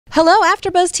Hello,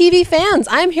 AfterBuzz TV fans.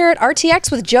 I'm here at RTX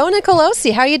with Joe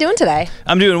Nicolosi. How are you doing today?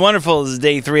 I'm doing wonderful. This is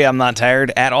day 3. I'm not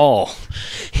tired at all.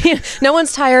 No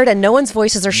one's tired and no one's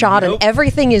voices are shot Nope. and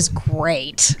everything is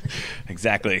great.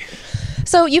 Exactly.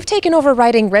 So you've taken over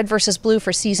writing Red vs. Blue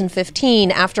for season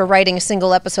 15 after writing a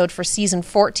single episode for season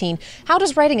 14. How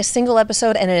does writing a single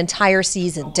episode and an entire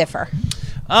season differ?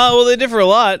 Well, they differ a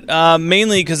lot,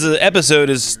 mainly because the episode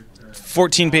is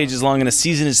 14 pages long and a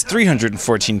season is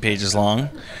 314 pages long.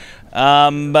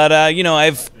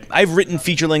 I've written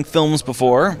feature-length films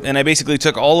before, and I basically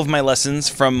took all of my lessons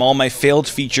from all my failed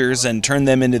features and turned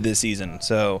them into this season.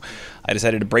 So I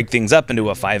decided to break things up into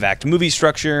a 5-act movie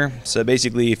structure. So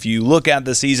basically, if you look at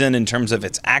the season in terms of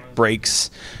its act breaks,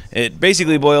 it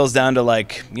basically boils down to a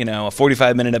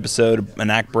 45-minute episode, an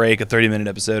act break, a 30-minute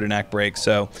episode, an act break.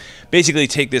 So basically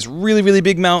take this really, really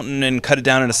big mountain and cut it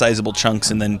down into sizable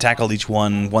chunks and then tackle each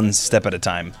one step at a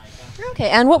time. Okay,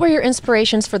 and what were your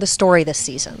inspirations for the story this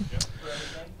season?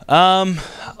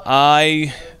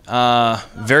 I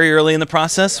very early in the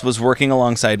process was working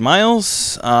alongside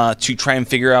Miles to try and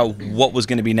figure out what was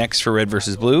going to be next for Red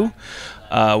vs. Blue.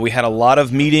 We had a lot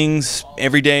of meetings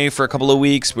every day for a couple of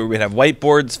weeks where we'd have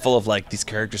whiteboards full of these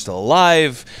characters still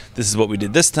alive. This is what we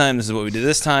did this time. This is what we did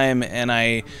this time. And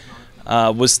I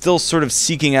was still sort of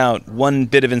seeking out one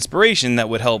bit of inspiration that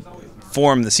would help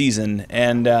form the season,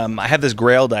 and I have this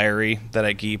Grail diary that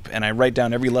I keep, and I write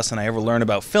down every lesson I ever learn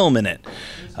about film in it.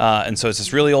 And so it's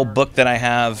this really old book that I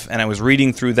have, and I was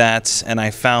reading through that, and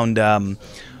I found a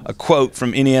quote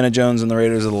from Indiana Jones and the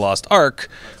Raiders of the Lost Ark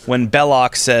when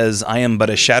Belloc says, "I am but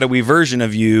a shadowy version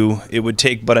of you. It would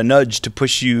take but a nudge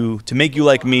to make you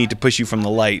like me, to push you from the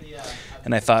light."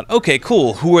 And I thought, okay,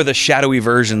 cool. Who are the shadowy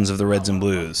versions of the Reds and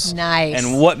Blues? Nice.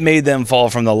 And what made them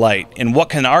fall from the light? And what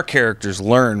can our characters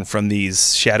learn from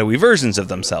these shadowy versions of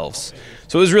themselves?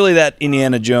 So it was really that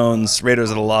Indiana Jones, Raiders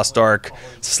of the Lost Ark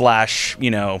 /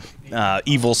 evil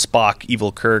Spock,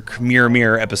 evil Kirk,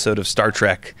 mirror episode of Star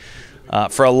Trek.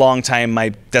 For a long time, my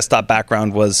desktop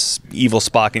background was evil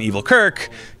Spock and evil Kirk,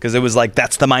 because it was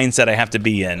that's the mindset I have to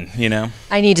be in,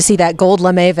 I need to see that gold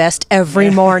lame vest every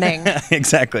morning.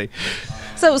 Exactly.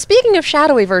 So speaking of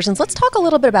shadowy versions, let's talk a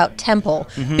little bit about Temple,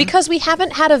 because we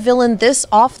haven't had a villain this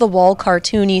off-the-wall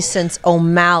cartoony since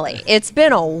O'Malley. It's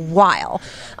been a while.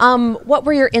 What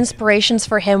were your inspirations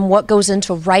for him? What goes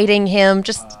into writing him?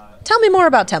 Just tell me more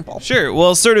about Temple. Sure.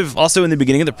 Well, sort of also in the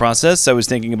beginning of the process, I was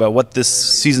thinking about what this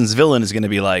season's villain is going to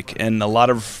be like. And a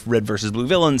lot of Red vs. Blue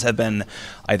villains have been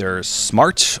either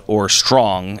smart or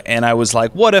strong. And I was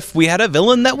like, what if we had a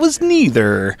villain that was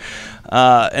neither?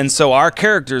 And so our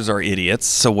characters are idiots.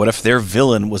 So what if their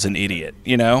villain was an idiot,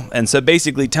 And so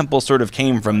basically Temple sort of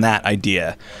came from that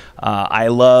idea. I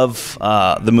love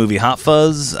the movie Hot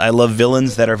Fuzz. I love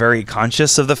villains that are very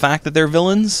conscious of the fact that they're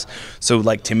villains. So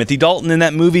Timothy Dalton in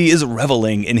that movie is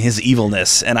reveling in his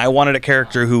evilness. And I wanted a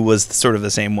character who was sort of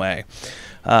the same way.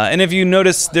 And if you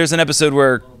notice, there's an episode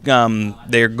where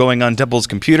they're going on Temple's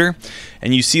computer,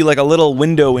 and you see a little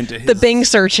window into his... The Bing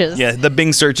searches. Yeah, the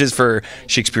Bing searches for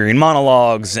Shakespearean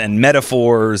monologues and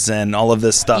metaphors and all of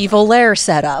this stuff. Evil lair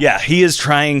setup. Yeah, he is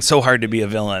trying so hard to be a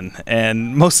villain,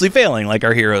 and mostly failing, like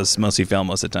our heroes mostly fail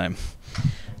most of the time.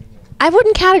 I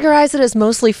wouldn't categorize it as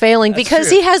mostly failing, That's because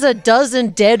true. he has a dozen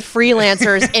dead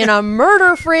freelancers in a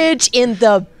murder fridge in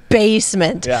the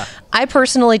basement. Yeah. I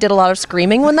personally did a lot of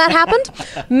screaming when that happened.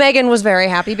 Megan was very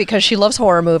happy because she loves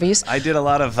horror movies. I did a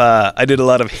lot of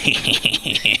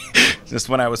just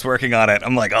when I was working on it.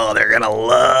 I'm like, oh, they're gonna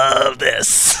love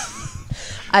this.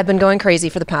 I've been going crazy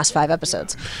for the past 5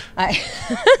 episodes.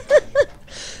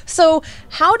 So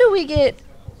how do we get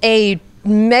a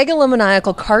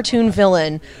megalomaniacal cartoon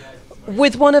villain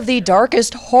with one of the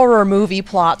darkest horror movie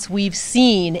plots we've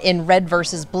seen in Red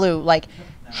vs. Blue?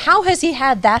 How has he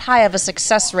had that high of a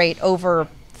success rate over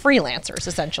freelancers,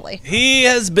 essentially? He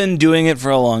has been doing it for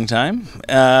a long time,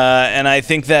 and I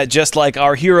think that just like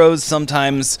our heroes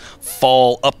sometimes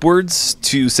fall upwards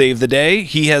to save the day,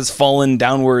 he has fallen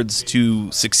downwards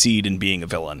to succeed in being a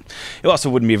villain. It also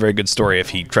wouldn't be a very good story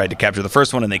if he tried to capture the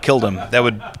first one and they killed him.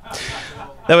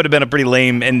 That would have been a pretty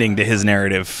lame ending to his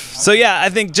narrative. So yeah, I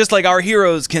think just like our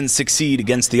heroes can succeed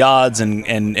against the odds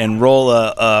and roll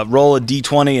a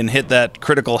d20 and hit that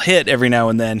critical hit every now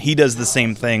and then, he does the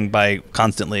same thing by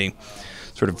constantly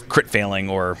sort of crit failing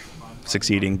or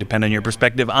succeeding, depending on your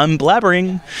perspective. I'm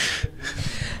blabbering.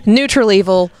 Neutral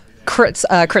evil, crit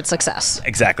success.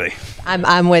 Exactly.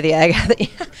 I'm with you.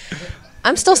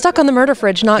 I'm still stuck on the murder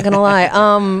fridge, not gonna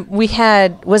lie. We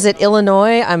had, was it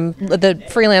Illinois? I'm the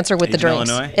freelancer with the Agent drinks.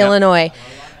 Illinois? Yep. Illinois.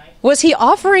 Was he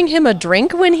offering him a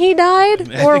drink when he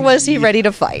died, or was he ready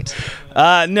to fight?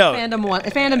 No.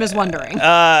 Fandom is wondering.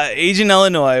 Agent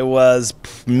Illinois was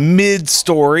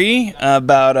mid-story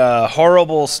about a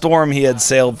horrible storm he had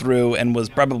sailed through and was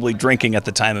probably drinking at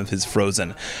the time of his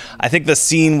frozen. I think the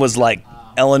scene was like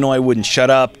Illinois wouldn't shut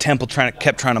up, Temple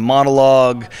kept trying to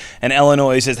monologue, and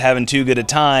Illinois is just having too good a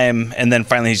time, and then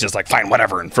finally he's just like, fine,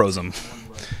 whatever, and froze him.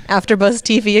 AfterBuzz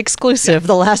TV exclusive,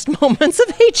 the last moments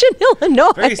of Agent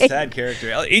Illinois. Very sad character.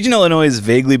 Agent Illinois is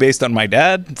vaguely based on my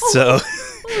dad, so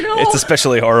it's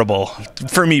especially horrible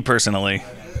for me personally.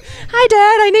 Hi,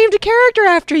 Dad. I named a character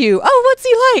after you. Oh, what's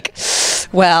he like?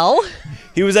 Well,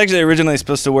 he was actually originally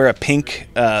supposed to wear a pink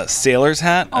sailor's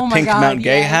hat, a pink Mount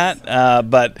Gay hat,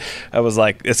 but I was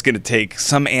like, it's going to take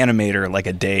some animator like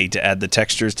a day to add the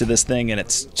textures to this thing, and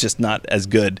it's just not as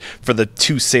good for the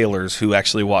 2 sailors who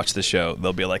actually watch the show.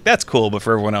 They'll be like, that's cool, but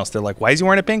for everyone else, they're like, why is he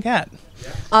wearing a pink hat?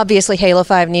 Obviously, Halo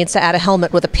 5 needs to add a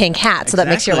helmet with a pink hat, so that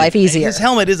makes your life easier. His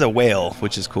helmet is a whale,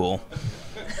 which is cool.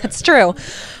 That's true.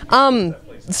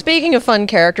 Speaking of fun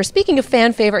characters, speaking of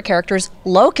fan favorite characters,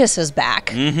 Locus is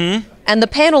back. Mm-hmm. And the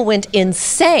panel went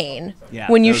insane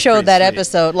when you showed that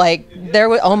episode. Like,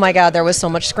 oh my God, there was so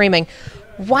much screaming.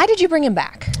 Why did you bring him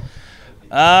back?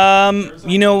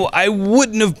 I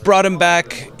wouldn't have brought him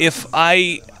back if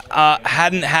I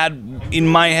hadn't had in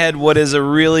my head what is a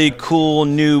really cool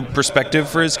new perspective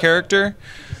for his character.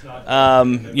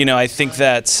 I think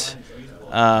that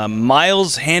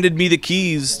Miles handed me the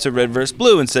keys to Red vs.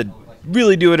 Blue and said,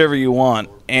 really do whatever you want.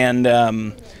 And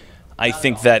I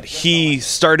think that he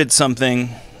started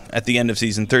something at the end of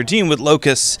season 13 with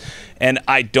Locus, and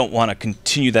I don't want to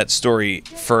continue that story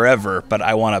forever, but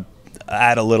I want to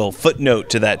add a little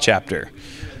footnote to that chapter.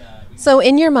 So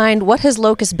in your mind, what has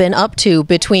Locus been up to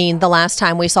between the last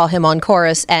time we saw him on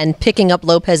Chorus and picking up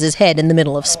Lopez's head in the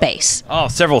middle of space? Oh,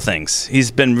 several things.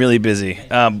 He's been really busy.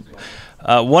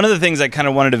 One of the things I kind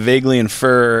of wanted to vaguely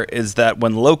infer is that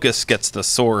when Locus gets the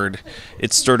sword,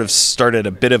 it sort of started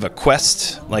a bit of a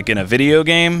quest, like in a video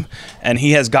game, and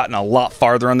he has gotten a lot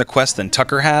farther on the quest than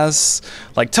Tucker has.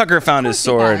 Like, Tucker found his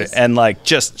sword and, like,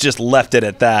 just left it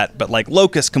at that, but, like,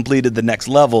 Locus completed the next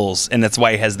levels, and that's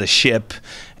why he has the ship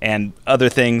and other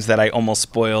things that I almost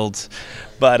spoiled.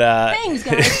 But things,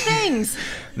 guys, things.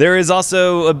 There is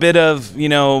also a bit of,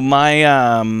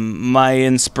 my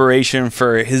inspiration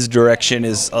for his direction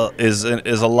is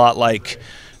a lot like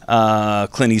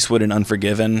Clint Eastwood in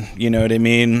Unforgiven. You know what I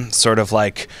mean? Sort of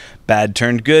like bad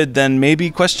turned good, then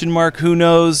maybe ? Who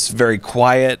knows? Very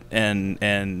quiet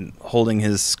and holding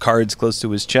his cards close to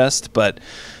his chest. But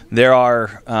there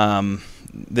are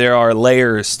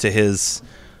layers to his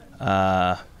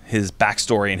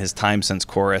backstory and his time since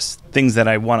Chorus. Things that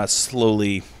I want to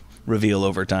slowly reveal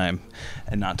over time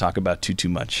and not talk about too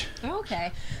much.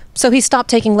 Okay. So he stopped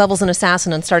taking levels in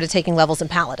Assassin and started taking levels in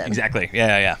Paladin. Exactly.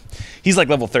 Yeah. He's like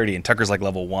level 30 and Tucker's like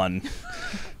level 1.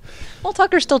 Well,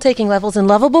 Tucker's still taking levels in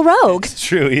Lovable Rogue. It's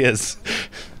true, he is.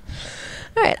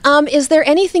 All right. Is there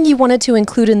anything you wanted to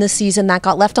include in this season that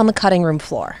got left on the cutting room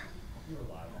floor?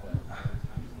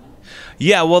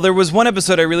 Yeah, well, there was one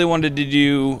episode I really wanted to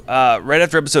do right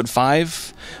after episode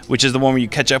 5, which is the one where you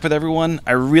catch up with everyone.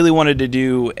 I really wanted to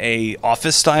do a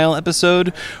Office-style episode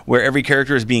where every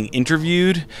character is being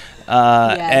interviewed,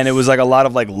 and it was like a lot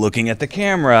of like looking at the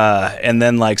camera and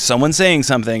then like someone saying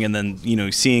something and then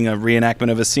seeing a reenactment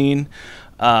of a scene.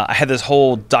 I had this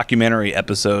whole documentary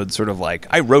episode, sort of like,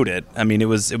 I wrote it. I mean, it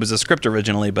was a script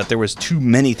originally, but there was too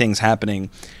many things happening,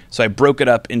 so I broke it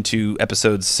up into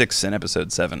episode 6 and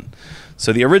episode 7.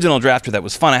 So the original draft of that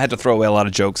was fun. I had to throw away a lot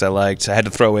of jokes I liked. I had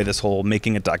to throw away this whole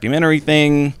making a documentary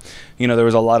thing. There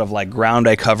was a lot of like ground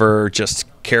I cover, just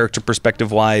character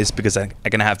perspective wise, because I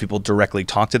can have people directly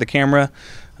talk to the camera.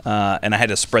 And I had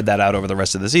to spread that out over the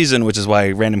rest of the season, which is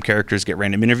why random characters get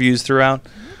random interviews throughout.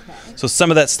 So some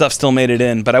of that stuff still made it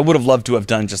in, but I would have loved to have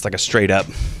done just like a straight up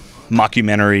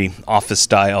mockumentary, Office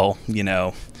style,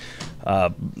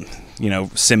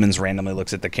 Simmons randomly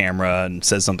looks at the camera and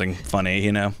says something funny,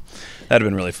 That'd have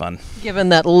been really fun. Given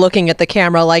that looking at the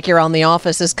camera like you're on The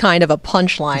Office is kind of a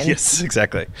punchline. Yes,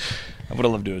 exactly. I would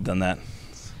have loved to have done that.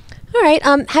 All right.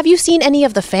 Have you seen any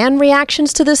of the fan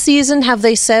reactions to this season? Have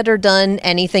they said or done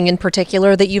anything in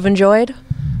particular that you've enjoyed?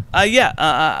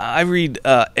 I read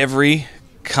every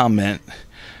comment.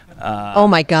 Oh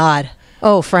my God.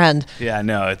 Oh, friend. Yeah,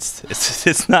 no,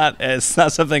 it's not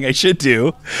something I should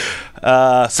do.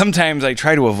 Sometimes I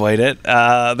try to avoid it.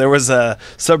 There was a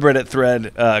subreddit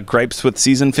thread, gripes with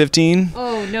season 15.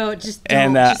 Oh no, just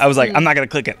don't. And I was like, I'm not gonna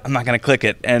click it. I'm not gonna click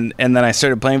it. And then I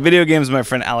started playing video games with my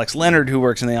friend Alex Leonard, who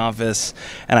works in the office,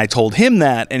 and I told him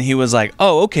that, and he was like,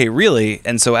 oh, okay, really?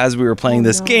 And so as we were playing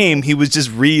this game, he would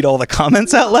just read all the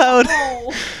comments out loud.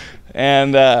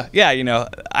 And yeah, you know,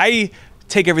 I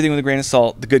take everything with a grain of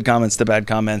salt, the good comments, the bad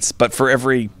comments, but for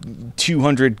every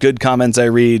 200 good comments I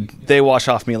read, they wash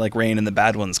off me like rain, and the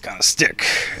bad ones kind of stick,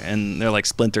 and they're like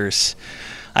splinters.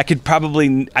 I could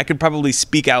probably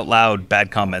speak out loud bad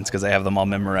comments because I have them all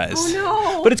memorized.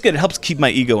 Oh no! But it's good. It helps keep my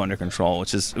ego under control,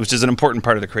 which is an important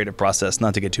part of the creative process,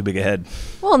 not to get too big ahead.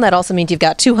 Well, and that also means you've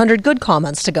got 200 good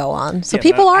comments to go on, so Yeah,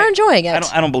 people are enjoying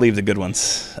it. I don't believe the good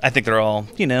ones. I think they're all,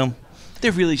 you know,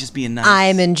 they're really just being nice.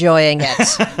 I'm enjoying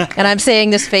it. And I'm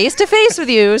saying this face to face with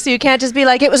you, so you can't just be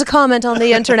like, it was a comment on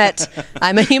the internet.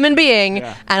 I'm a human being,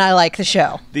 and I like the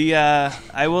show.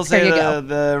 I will say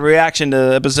the reaction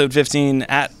to episode 15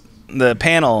 at the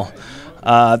panel,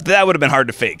 that would have been hard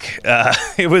to fake.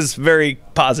 It was very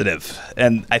positive,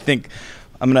 and I think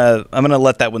I'm gonna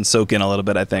let that one soak in a little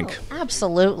bit, I think. Oh,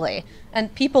 absolutely.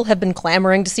 And people have been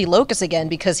clamoring to see Locus again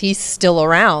because he's still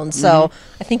around. So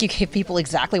I think you gave people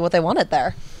exactly what they wanted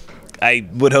there. I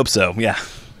would hope so, yeah.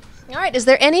 All right. Is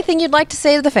there anything you'd like to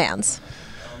say to the fans?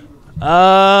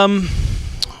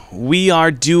 We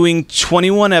are doing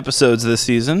 21 episodes this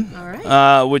season. All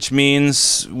right. Which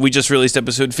means we just released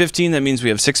episode 15. That means we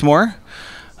have 6 more.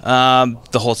 The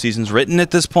whole season's written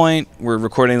at this point. We're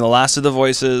recording the last of the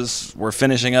voices. We're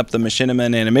finishing up the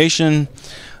Machinima animation.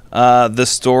 The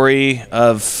story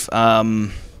of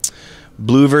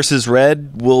Blue versus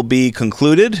Red will be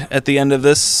concluded at the end of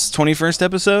this 21st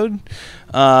episode.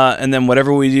 And then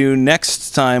whatever we do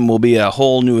next time will be a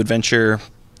whole new adventure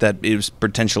that is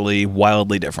potentially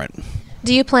wildly different.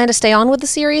 Do you plan to stay on with the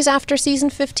series after season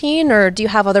 15, or do you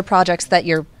have other projects that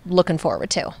you're looking forward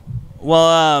to?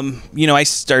 Well, you know, I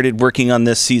started working on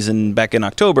this season back in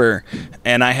October,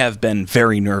 and I have been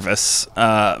very nervous,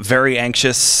 very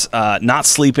anxious, not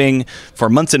sleeping for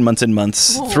months and months and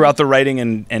months throughout the writing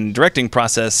and directing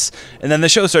process. And then the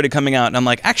show started coming out, and I'm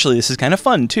like, actually, this is kind of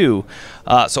fun, too.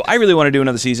 So I really want to do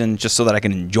another season just so that I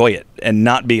can enjoy it and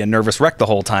not be a nervous wreck the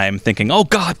whole time thinking, oh,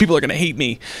 God, people are going to hate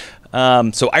me.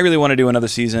 So I really want to do another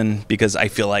season because I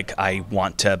feel like I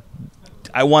want to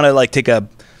like take a...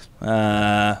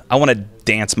 I want to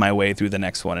dance my way through the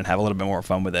next one and have a little bit more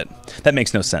fun with it. That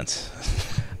makes no sense.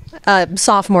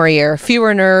 Sophomore year,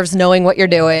 fewer nerves, knowing what you're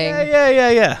doing.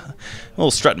 Yeah. A little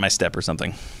strut in my step or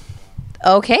something.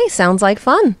 Okay, sounds like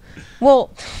fun. Well,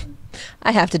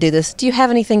 I have to do this. Do you have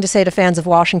anything to say to fans of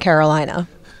Wash and Carolina?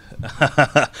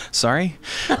 Sorry?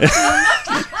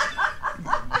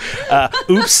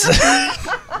 Oops.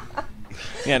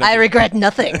 Yeah, I regret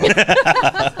nothing.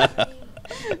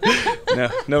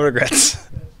 No regrets.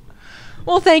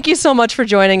 Well, thank you so much for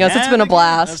joining us. It's been a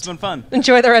blast. It's been fun.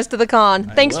 Enjoy the rest of the con.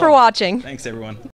 Thanks for watching. Thanks, everyone.